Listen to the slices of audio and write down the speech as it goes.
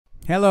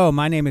Hello,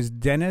 my name is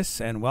Dennis,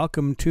 and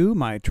welcome to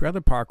my trailer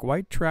park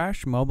white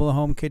trash mobile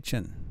home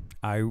kitchen.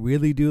 I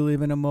really do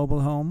live in a mobile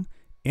home,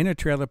 in a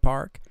trailer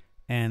park,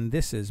 and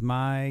this is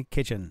my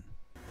kitchen.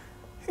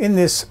 In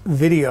this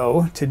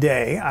video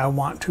today, I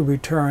want to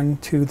return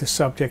to the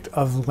subject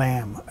of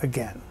lamb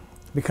again,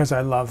 because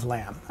I love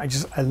lamb.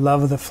 I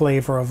love the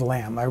flavor of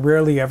lamb. I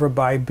rarely ever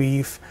buy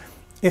beef.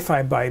 If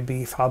I buy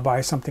beef, I'll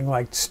buy something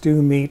like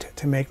stew meat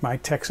to make my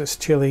Texas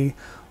chili,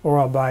 or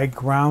I'll buy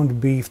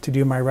ground beef to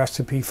do my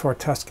recipe for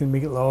Tuscan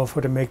meatloaf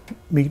or to make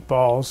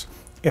meatballs.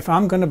 If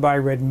I'm going to buy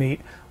red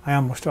meat, I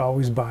almost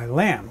always buy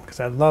lamb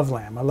because I love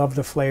lamb. I love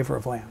the flavor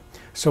of lamb.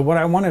 So what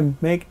I want to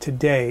make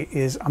today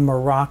is a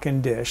Moroccan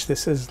dish.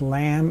 This is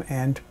lamb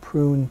and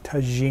prune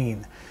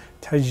tagine.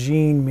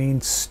 Tagine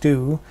means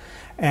stew,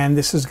 and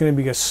this is going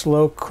to be a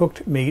slow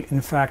cooked meat. In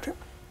fact,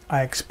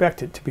 I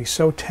expect it to be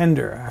so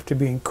tender after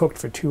being cooked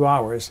for 2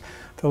 hours,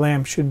 the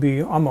lamb should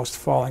be almost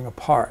falling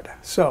apart.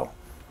 So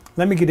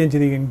let me get into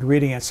the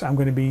ingredients I'm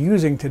going to be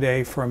using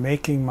today for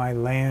making my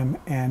lamb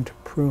and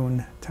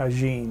prune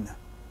tagine.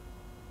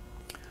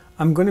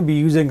 I'm going to be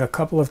using a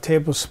couple of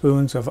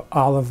tablespoons of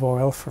olive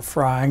oil for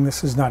frying.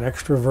 This is not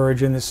extra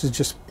virgin, this is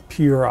just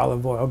pure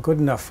olive oil, good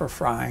enough for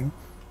frying.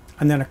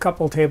 And then a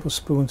couple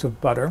tablespoons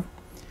of butter.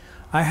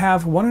 I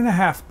have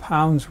 1.5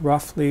 pounds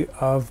roughly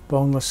of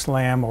boneless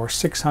lamb, or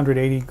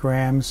 680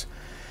 grams.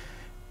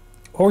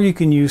 Or you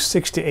can use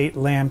 6 to 8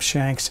 lamb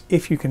shanks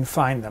if you can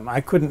find them.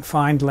 I couldn't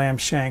find lamb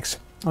shanks.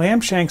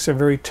 Lamb shanks are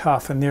very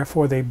tough and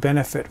therefore they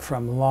benefit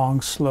from long,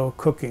 slow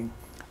cooking.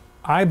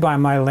 I buy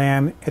my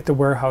lamb at the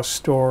warehouse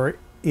store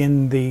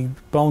in the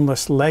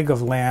boneless leg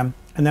of lamb,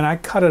 and then I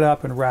cut it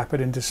up and wrap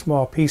it into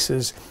small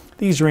pieces.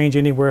 These range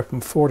anywhere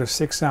from 4 to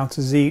 6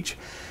 ounces each.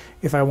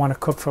 If I want to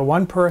cook for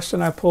one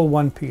person, I pull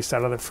one piece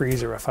out of the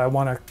freezer. If I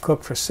want to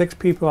cook for 6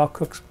 people,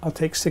 I'll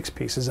take 6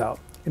 pieces out.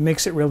 It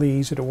makes it really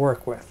easy to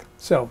work with.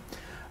 So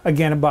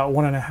again, about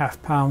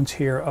 1.5 pounds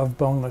here of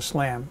boneless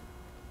lamb.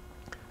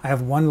 I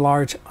have 1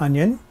 large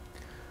onion,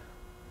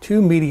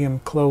 2 medium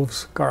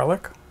cloves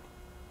garlic,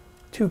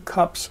 2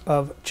 cups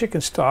of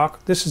chicken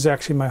stock. This is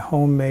actually my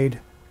homemade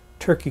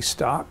turkey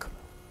stock.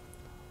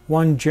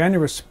 1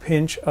 generous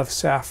pinch of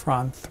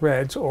saffron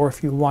threads, or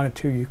if you wanted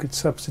to, you could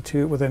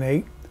substitute with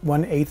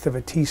 1/8 of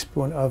a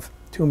teaspoon of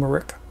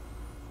turmeric,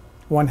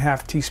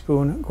 1/2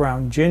 teaspoon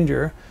ground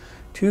ginger,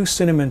 2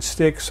 cinnamon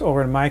sticks,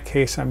 or in my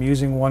case I'm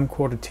using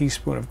 1/4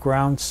 teaspoon of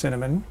ground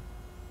cinnamon,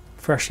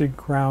 freshly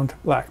ground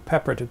black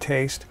pepper to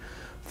taste,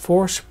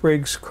 4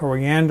 sprigs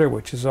coriander,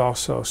 which is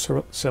also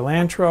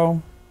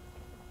cilantro,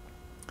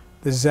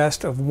 the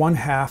zest of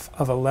 1/2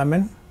 of a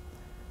lemon,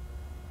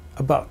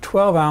 about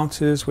 12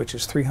 ounces, which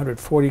is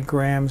 340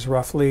 grams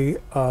roughly,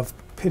 of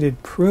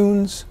pitted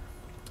prunes,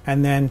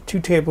 and then 2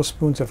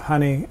 tablespoons of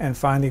honey, and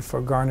finally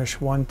for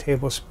garnish 1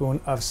 tablespoon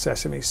of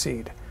sesame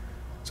seed.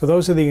 So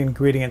those are the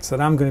ingredients that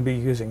I'm going to be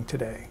using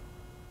today.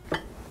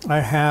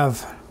 I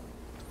have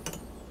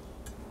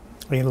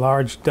a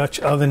large Dutch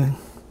oven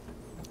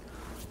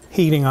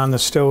heating on the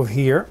stove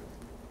here.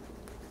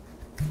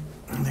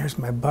 And there's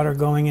my butter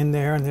going in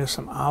there, and there's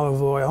some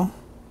olive oil.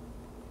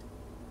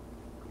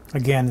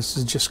 Again, this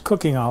is just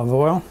cooking olive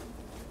oil.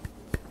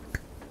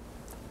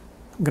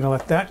 I'm going to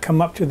let that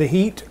come up to the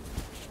heat.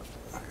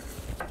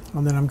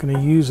 And then I'm going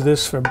to use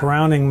this for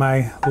browning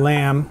my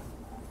lamb.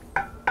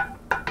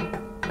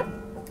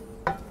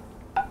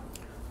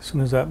 As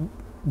soon as that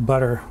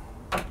butter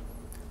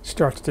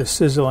starts to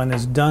sizzle and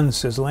is done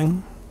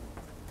sizzling.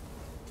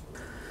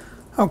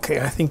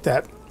 Okay, I think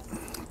that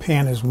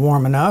pan is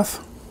warm enough.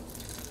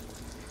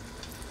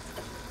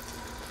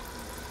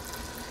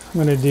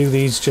 I'm going to do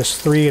these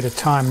just 3 at a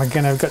time.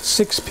 Again, I've got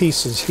 6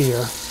 pieces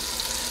here.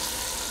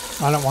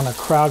 I don't want to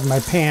crowd my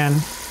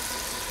pan.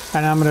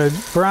 And I'm going to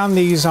brown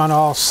these on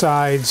all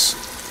sides,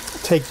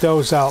 take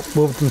those out,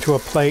 move them to a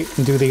plate,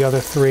 and do the other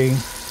 3.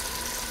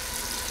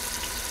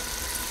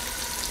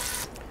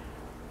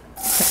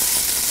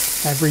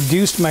 I've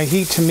reduced my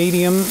heat to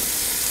medium. I'm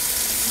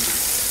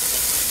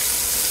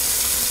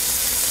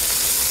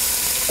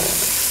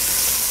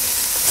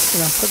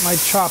going to put my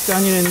chopped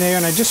onion in there,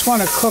 and I just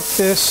want to cook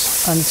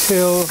this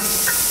until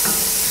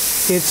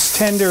it's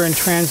tender and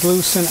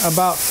translucent,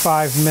 about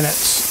 5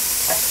 minutes.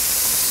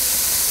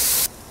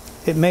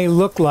 It may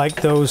look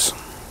like those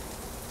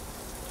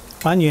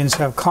onions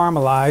have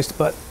caramelized,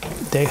 but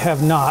they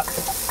have not.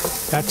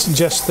 That's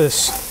just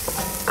this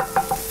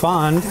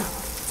fond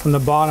from the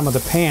bottom of the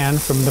pan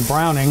from the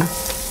browning.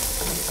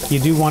 You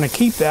do want to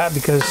keep that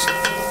because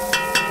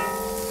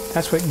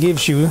that's what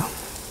gives you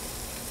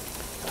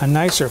a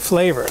nicer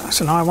flavor.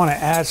 So now I want to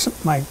add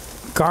my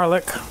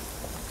garlic.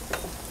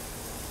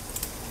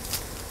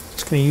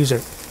 Just going to use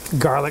a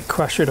garlic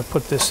crusher to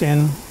put this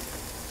in.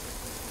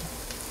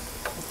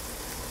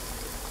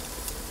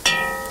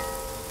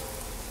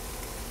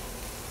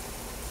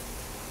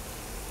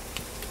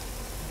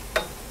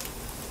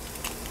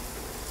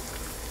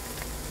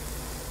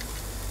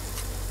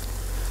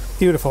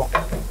 Beautiful.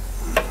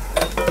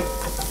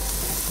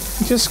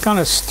 Just kind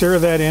of stir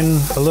that in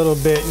a little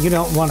bit. You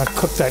don't want to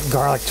cook that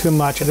garlic too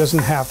much. It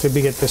doesn't have to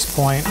be at this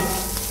point.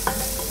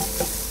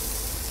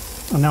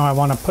 And now I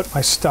want to put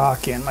my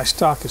stock in. My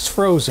stock is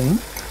frozen.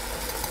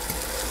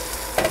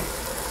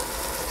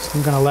 So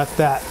I'm going to let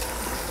that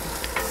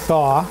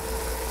thaw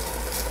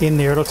in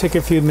there. It'll take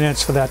a few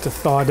minutes for that to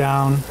thaw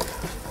down.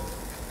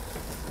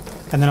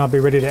 And then I'll be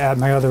ready to add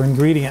my other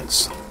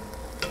ingredients.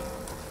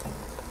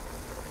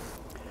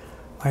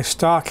 My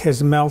stock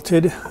has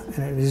melted and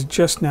it is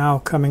just now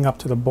coming up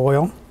to the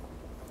boil.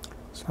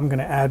 So I'm going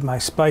to add my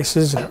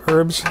spices and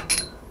herbs.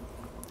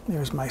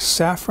 There's my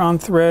saffron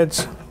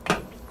threads.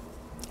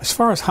 As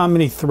far as how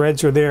many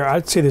threads are there,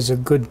 I'd say there's a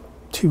good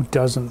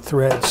 24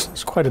 threads.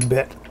 It's quite a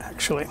bit,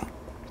 actually.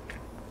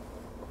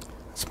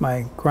 That's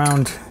my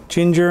ground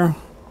ginger,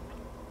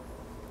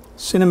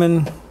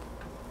 cinnamon,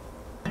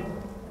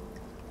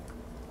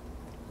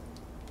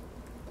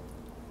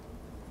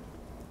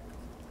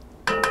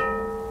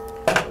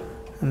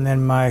 and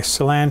then my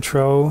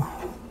cilantro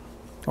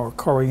or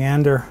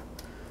coriander.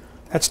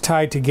 That's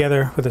tied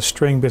together with a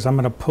string because I'm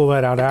going to pull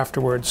that out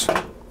afterwards.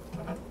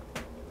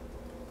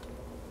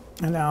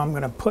 And now I'm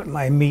going to put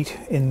my meat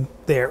in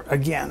there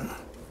again.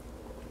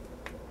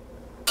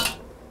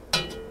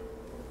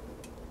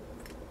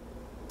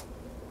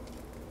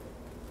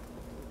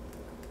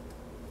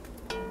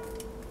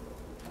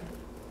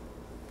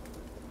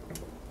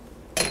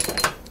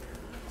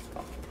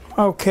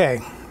 Okay.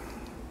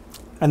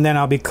 And then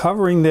I'll be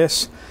covering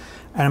this,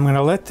 and I'm going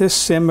to let this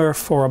simmer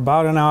for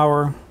about an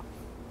hour.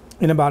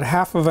 In about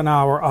half of an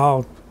hour,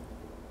 I'll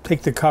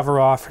take the cover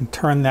off and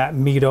turn that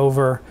meat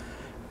over.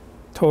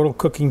 Total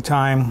cooking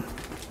time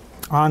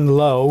on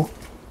low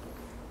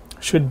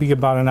should be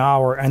about an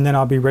hour, and then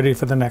I'll be ready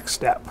for the next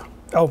step.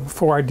 Oh,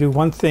 before I do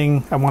one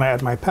thing, I want to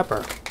add my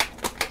pepper.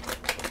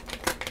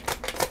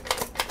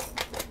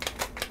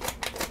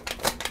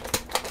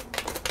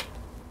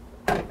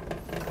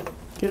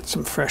 Get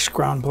some fresh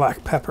ground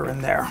black pepper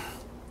in there.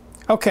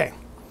 Okay,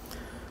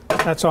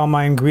 that's all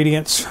my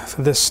ingredients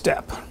for this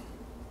step.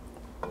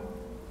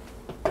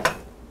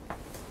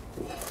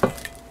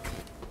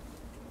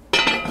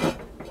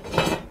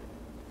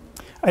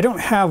 I don't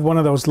have one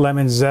of those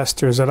lemon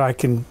zesters that I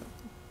can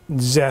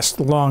zest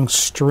long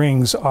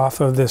strings off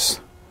of this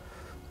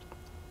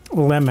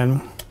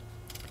lemon,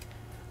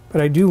 but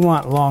I do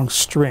want long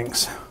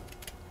strings.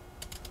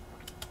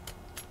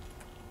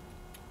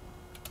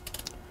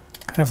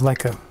 Kind of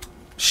like a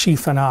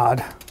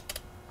chiffonade.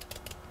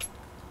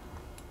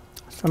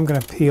 So I'm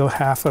going to peel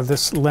half of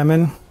this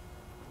lemon,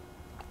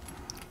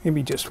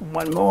 maybe just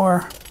one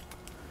more.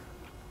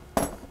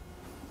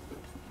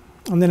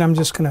 And then I'm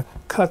just going to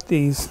cut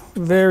these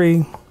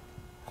very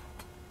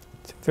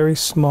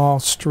small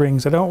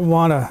strings. I don't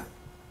want a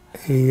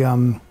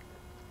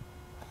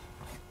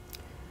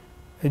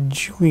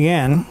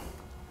julienne.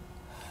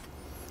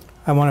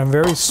 I want a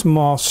very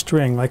small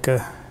string, like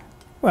a,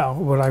 well,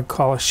 what I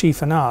call a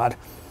chiffonade.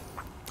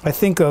 I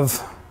think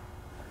of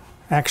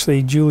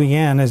actually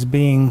julienne as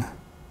being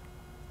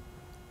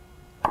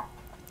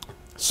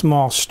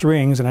small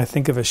strings, and I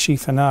think of a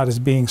chiffonade as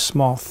being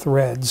small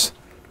threads.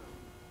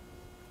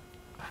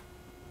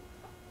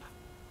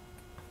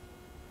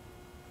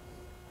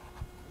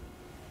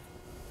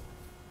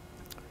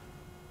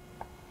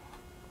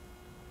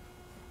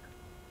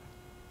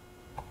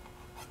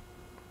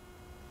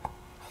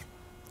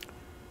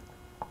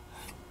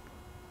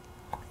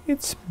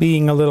 It's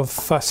being a little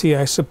fussy,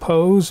 I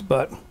suppose,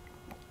 but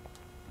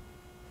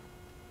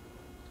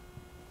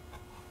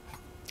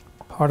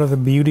part of the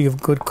beauty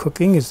of good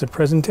cooking is the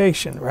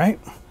presentation, right?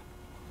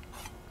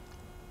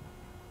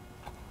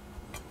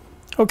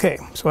 Okay,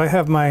 so I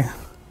have my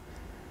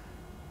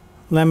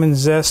lemon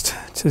zest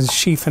to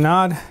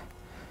chiffonade,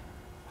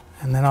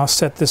 and then I'll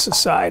set this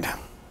aside.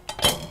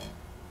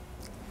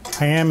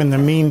 I am, in the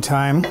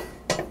meantime,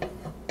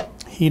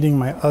 heating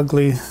my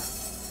ugly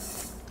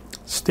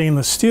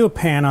stainless steel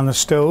pan on the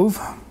stove.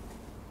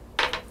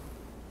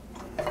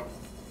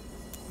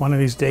 One of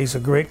these days, a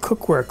great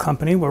cookware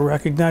company will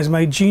recognize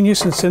my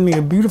genius and send me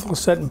a beautiful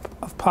set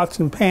of pots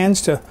and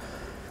pans to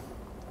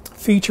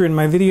feature in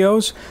my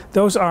videos.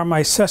 Those are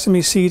my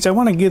sesame seeds. I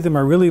want to give them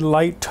a really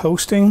light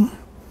toasting.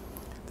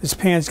 This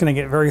pan's going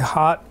to get very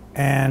hot,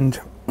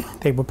 and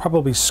they will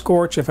probably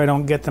scorch if I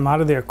don't get them out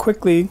of there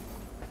quickly.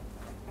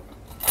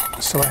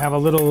 So I have a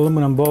little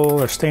aluminum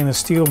bowl, or stainless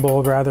steel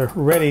bowl rather,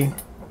 ready.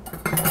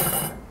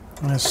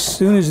 And as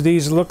soon as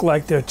these look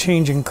like they're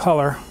changing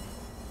color,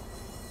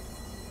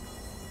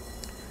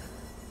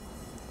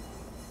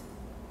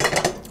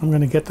 I'm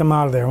going to get them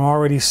out of there. I'm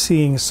already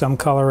seeing some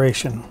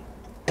coloration.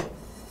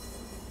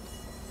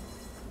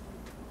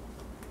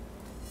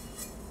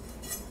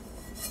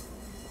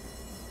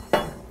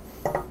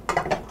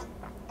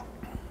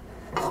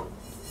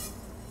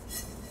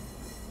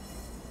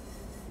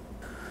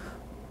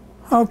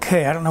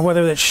 Okay, I don't know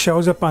whether that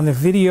shows up on the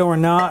video or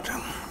not,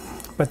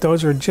 but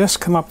those are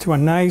just come up to a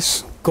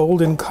nice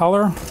golden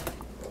color. I'm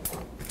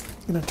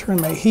going to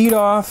turn my heat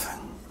off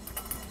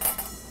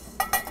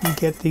and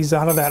get these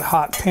out of that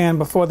hot pan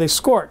before they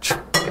scorch.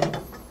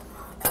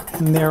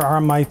 And there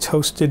are my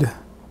toasted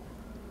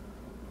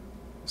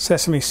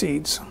sesame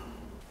seeds.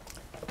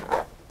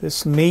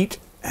 This meat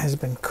has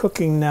been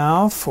cooking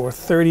now for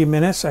 30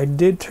 minutes. I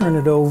did turn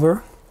it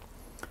over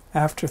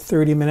after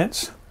 30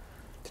 minutes.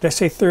 Did I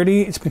say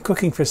 30? It's been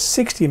cooking for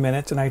 60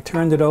 minutes and I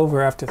turned it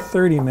over after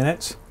 30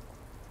 minutes.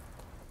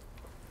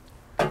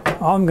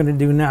 All I'm going to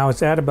do now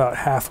is add about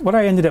half. What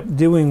I ended up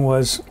doing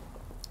was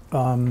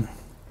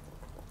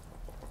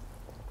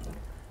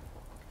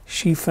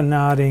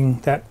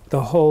chiffonading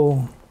the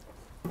whole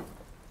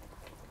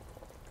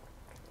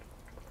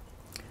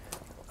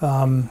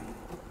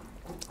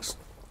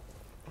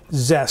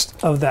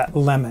zest of that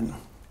lemon.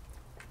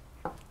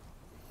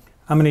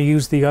 I'm going to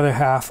use the other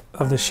half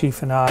of the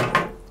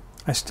chiffonade.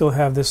 I still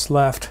have this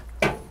left.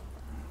 I'm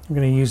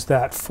going to use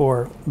that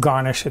for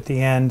garnish at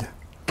the end.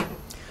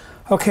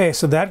 Okay,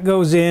 so that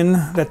goes in.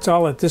 That's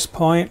all at this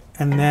point,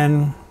 and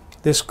then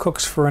this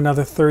cooks for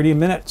another 30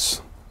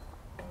 minutes.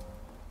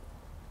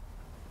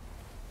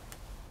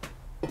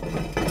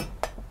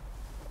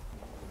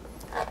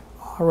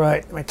 All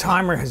right, my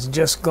timer has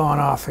just gone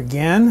off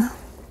again.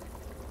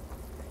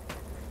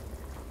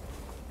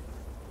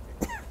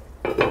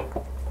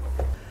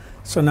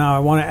 So now I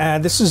want to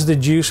add, this is the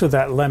juice of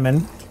that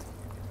lemon.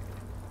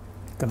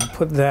 Going to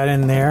put that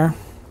in there.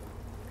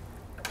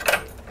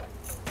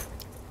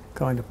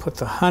 Going to put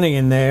the honey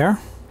in there.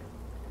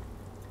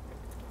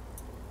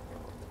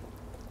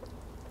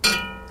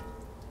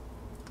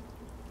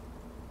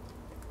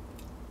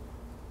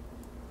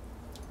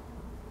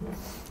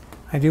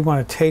 I do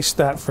want to taste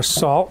that for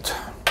salt.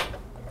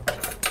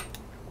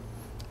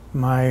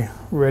 My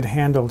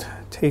red-handled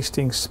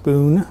tasting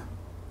spoon.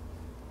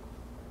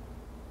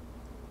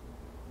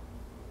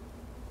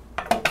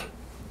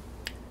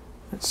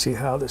 Let's see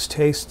how this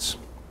tastes.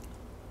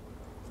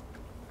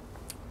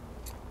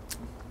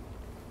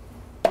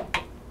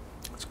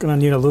 It's going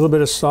to need a little bit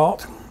of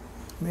salt,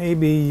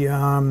 maybe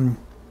half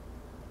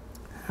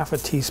a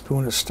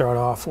teaspoon to start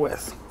off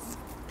with.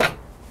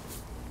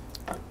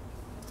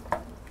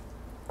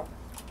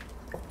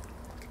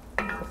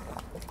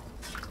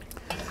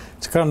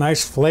 It's got a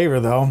nice flavor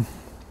though.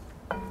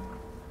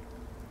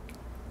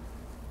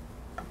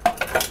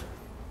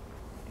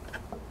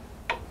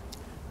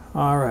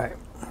 All right.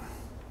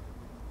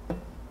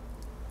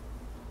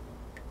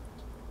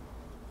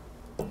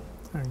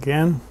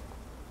 Again.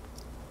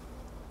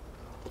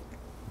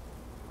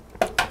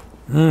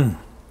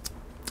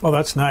 Oh,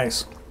 that's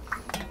nice.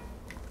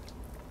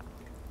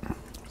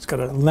 It's got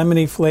a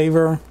lemony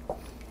flavor,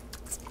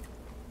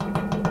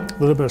 a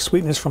little bit of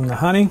sweetness from the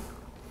honey,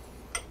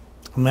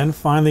 and then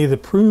finally the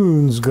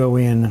prunes go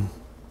in.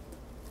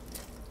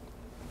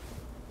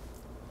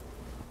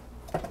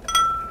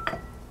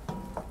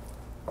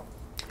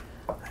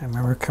 I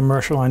remember a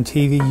commercial on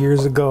TV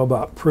years ago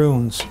about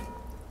prunes.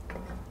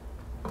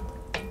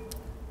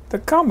 The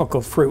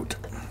comical fruit.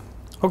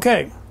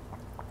 Okay,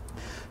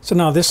 so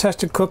now this has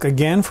to cook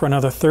again for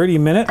another 30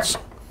 minutes,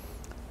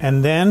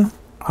 and then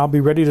I'll be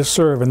ready to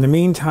serve. In the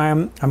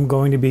meantime, I'm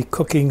going to be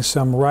cooking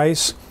some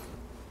rice.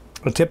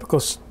 A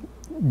typical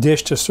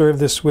dish to serve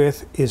this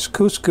with is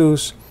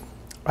couscous.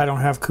 I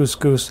don't have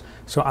couscous,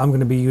 so I'm going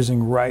to be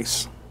using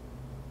rice.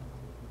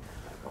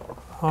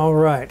 All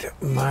right,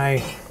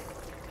 my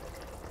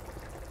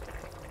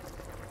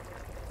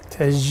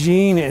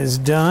tagine is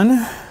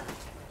done.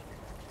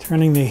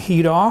 Turning the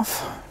heat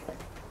off.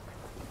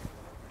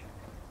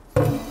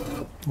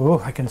 Oh,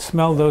 I can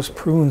smell those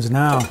prunes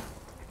now.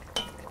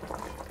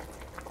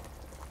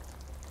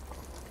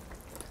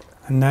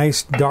 A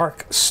nice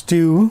dark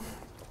stew.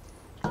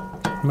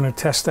 I'm going to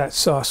test that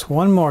sauce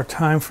one more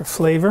time for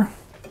flavor.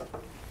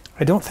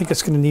 I don't think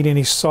it's going to need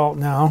any salt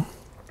now.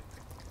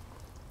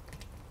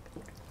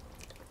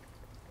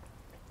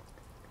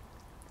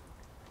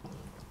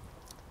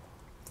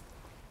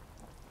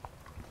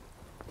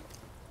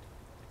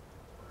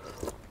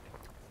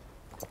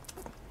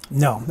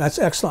 No, that's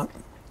excellent.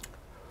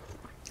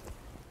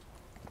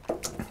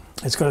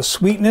 It's got a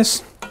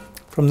sweetness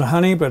from the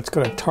honey, but it's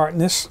got a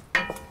tartness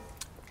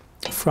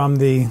from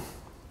the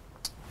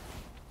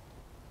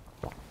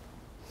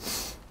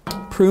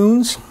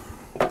prunes.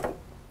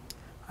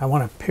 I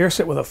want to pierce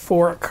it with a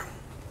fork.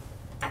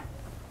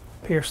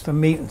 Pierce the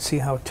meat and see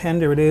how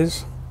tender it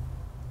is.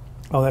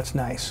 Oh, that's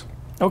nice.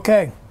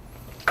 Okay,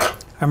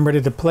 I'm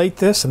ready to plate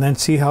this and then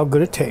see how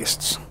good it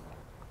tastes.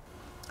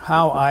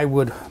 How I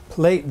would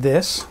plate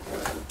this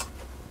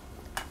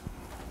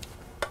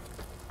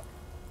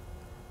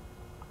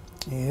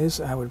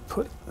is I would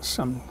put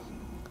some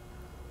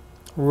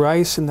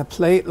rice in the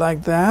plate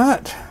like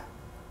that.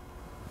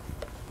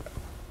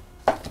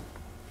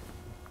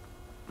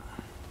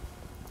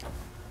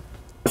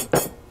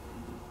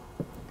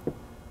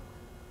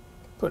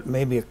 Put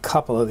maybe a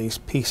couple of these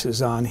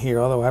pieces on here,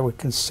 although I would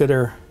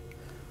consider,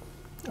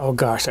 oh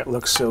gosh, that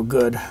looks so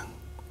good.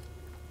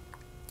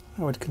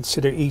 I would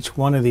consider each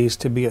one of these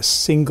to be a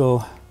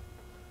single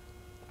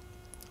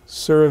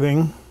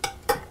serving.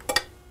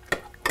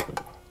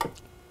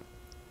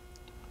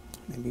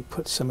 Maybe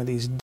put some of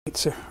these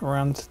dates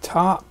around the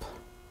top.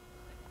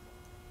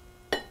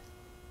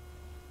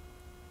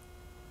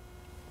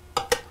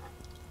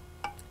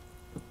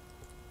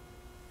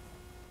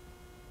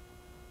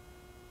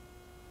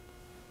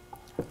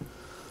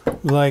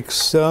 like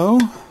so.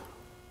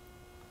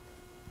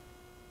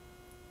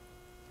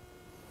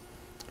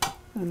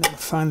 And then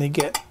finally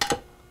get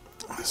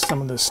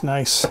some of this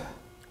nice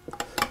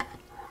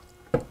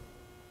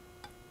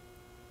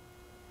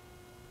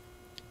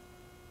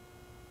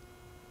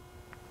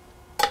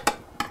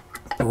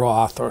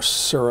broth or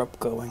syrup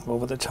going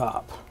over the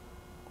top.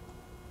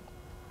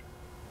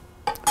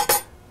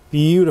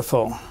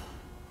 Beautiful.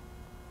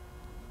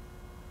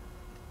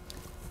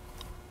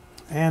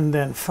 And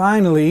then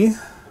finally,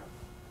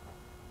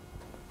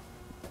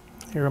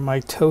 here are my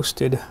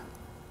toasted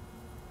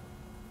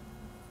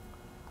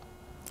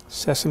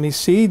sesame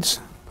seeds.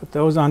 Put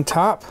those on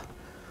top.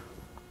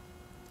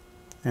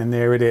 And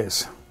there it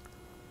is.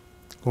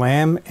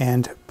 Lamb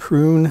and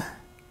prune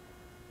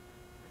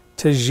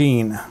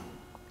tagine,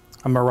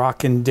 a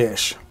Moroccan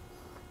dish.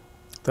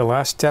 The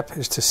last step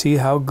is to see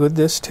how good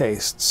this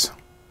tastes.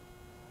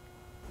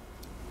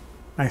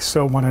 I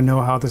so want to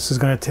know how this is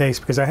going to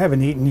taste because I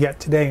haven't eaten yet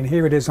today, and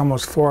here it is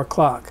almost 4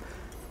 o'clock.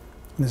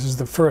 This is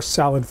the first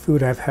solid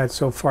food I've had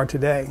so far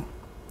today.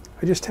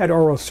 I just had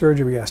oral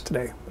surgery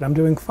yesterday, but I'm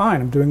doing fine.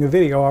 I'm doing a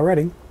video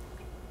already.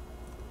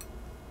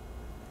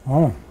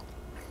 Oh.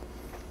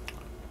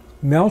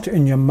 Melt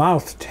in your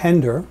mouth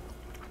tender.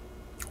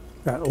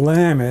 That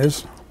lamb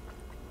is.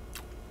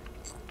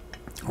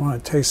 I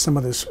want to taste some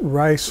of this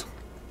rice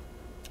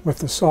with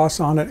the sauce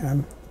on it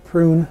and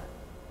prune.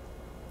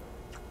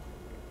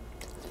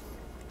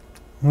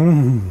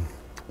 Mmm.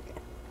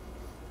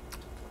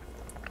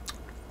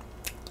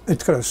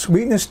 It's got a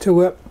sweetness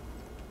to it,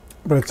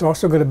 but it's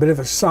also got a bit of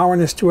a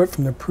sourness to it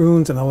from the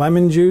prunes and the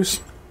lemon juice.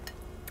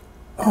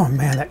 Oh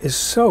man, that is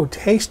so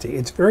tasty.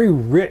 It's very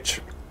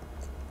rich.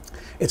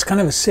 It's kind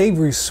of a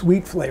savory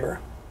sweet flavor.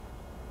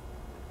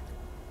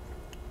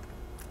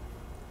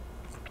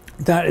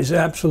 That is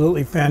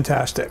absolutely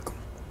fantastic.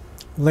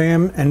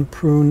 Lamb and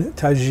prune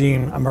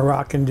tagine, a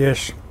Moroccan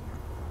dish.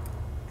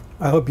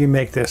 I hope you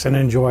make this and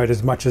enjoy it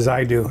as much as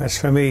I do. As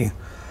for me,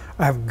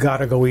 I've got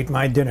to go eat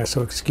my dinner,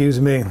 so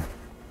excuse me.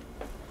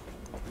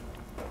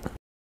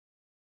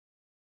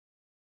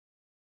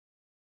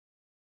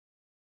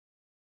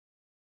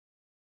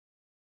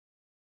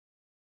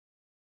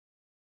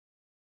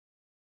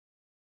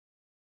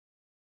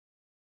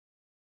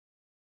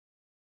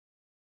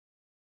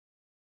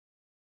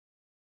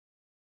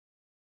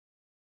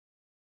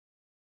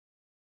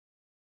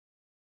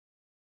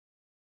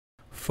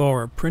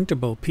 For a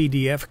printable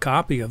PDF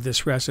copy of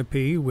this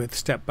recipe with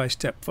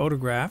step-by-step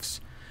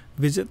photographs,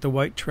 visit the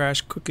White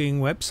Trash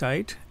Cooking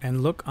website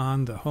and look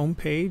on the home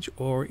page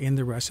or in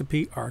the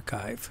recipe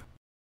archive.